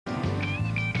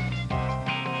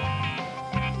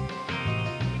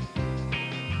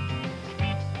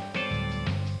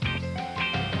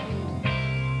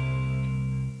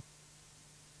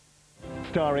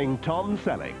starring Tom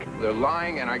Selleck. They're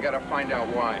lying, and I gotta find out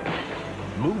why.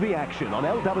 Movie action on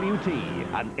LWT,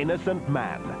 An Innocent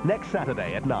Man, next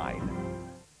Saturday at 9.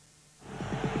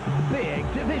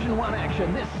 Big Division 1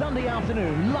 action this Sunday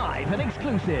afternoon, live and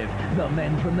exclusive. The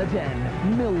men from the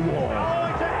Den, Millwall.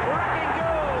 Oh, it's a cracking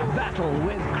goal! Battle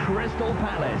with Crystal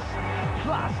Palace.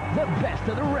 Plus, the best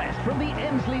of the rest from the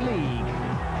Emsley League.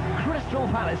 Crystal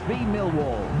Palace v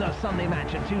Millwall, the Sunday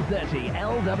match at 2:30,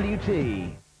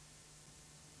 LWT.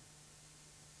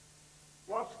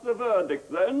 What's the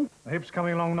verdict, then? The hip's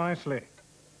coming along nicely.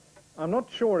 I'm not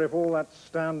sure if all that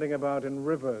standing about in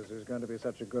rivers is going to be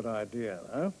such a good idea,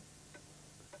 though.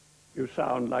 You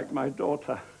sound like my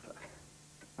daughter.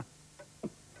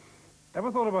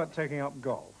 Ever thought about taking up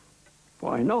golf?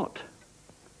 Why not?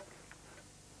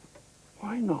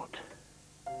 Why not?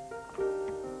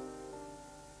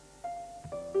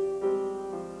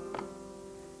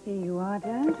 Here you are,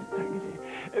 Dad.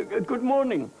 Good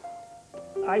morning.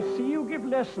 I see you give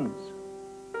lessons.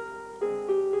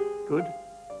 Good.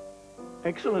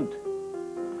 Excellent.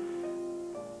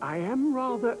 I am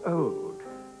rather old.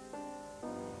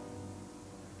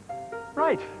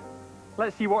 Right.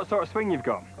 Let's see what sort of swing you've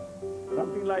got.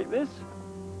 Something like this?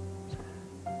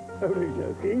 Only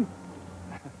joking.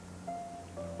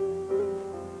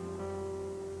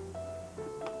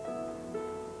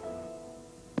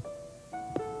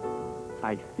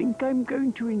 I think I'm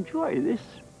going to enjoy this.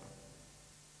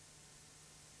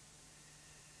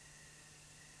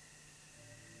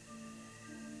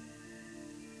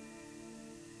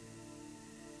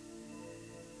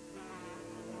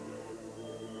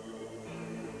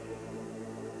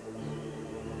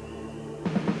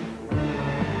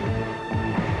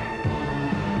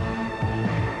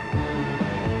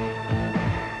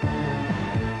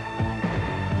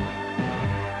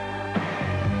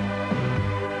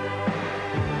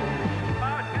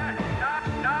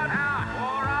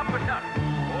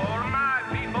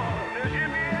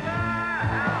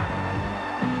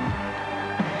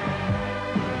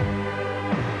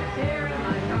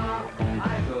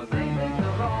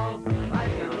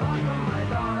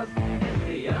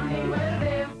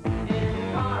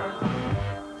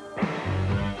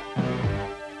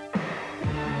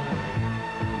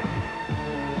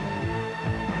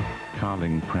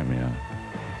 Carling Premier.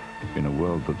 In a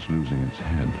world that's losing its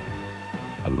head,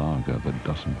 a lager that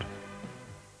doesn't.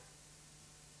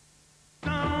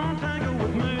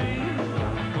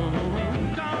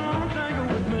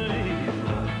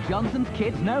 Johnson's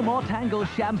Kids No More Tangles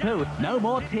shampoo. No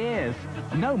more tears.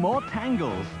 No more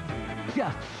tangles.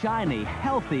 Just shiny,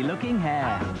 healthy-looking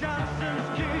hair.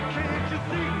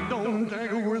 Don't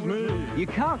tangle with me. You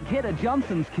can't kid a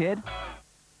Johnson's Kid.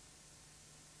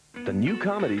 The new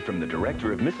comedy from the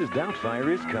director of Mrs.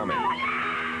 Doubtfire is coming.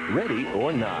 Ready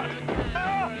or Not.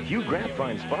 Hugh Grant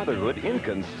finds fatherhood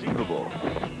inconceivable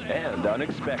and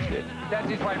unexpected. That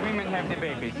is why women have the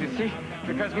babies, you see?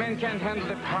 Because men can't handle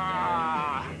the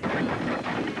power.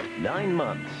 9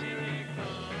 months.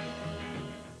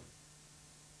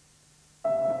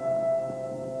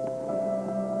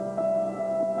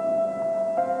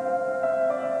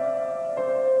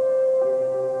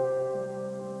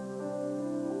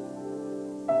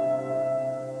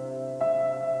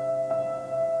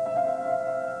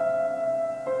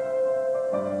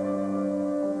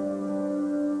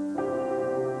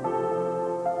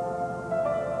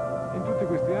 In tutti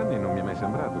questi anni non mi è mai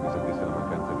sembrato che sentisse la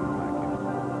mancanza di una macchina.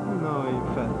 No,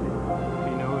 infatti,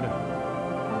 finora.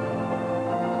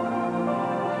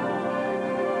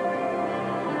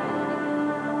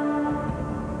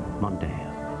 Mondeo.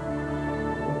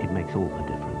 It makes all the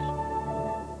difference.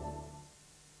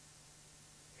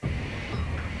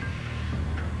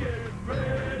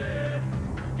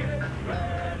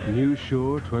 New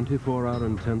Shore 24-hour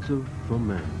intensive for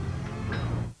men.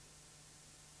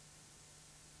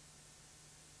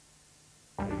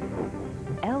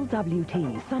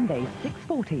 LWT, Sunday,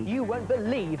 6:40. You won't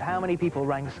believe how many people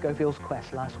rang Schofield's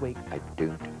Quest last week. I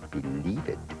don't believe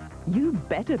it. You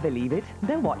better believe it.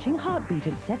 They're watching Heartbeat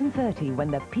at 7:30 when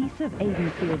the peace of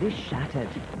Avonfield is shattered.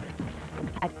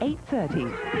 At 8:30,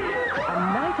 A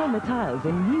Night on the Tiles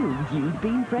and new You've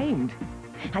Been Framed.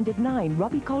 And at 9,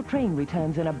 Robbie Coltrane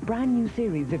returns in a brand new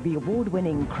series of the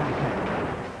award-winning Cracker.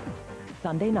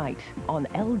 Sunday night on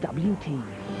LWT.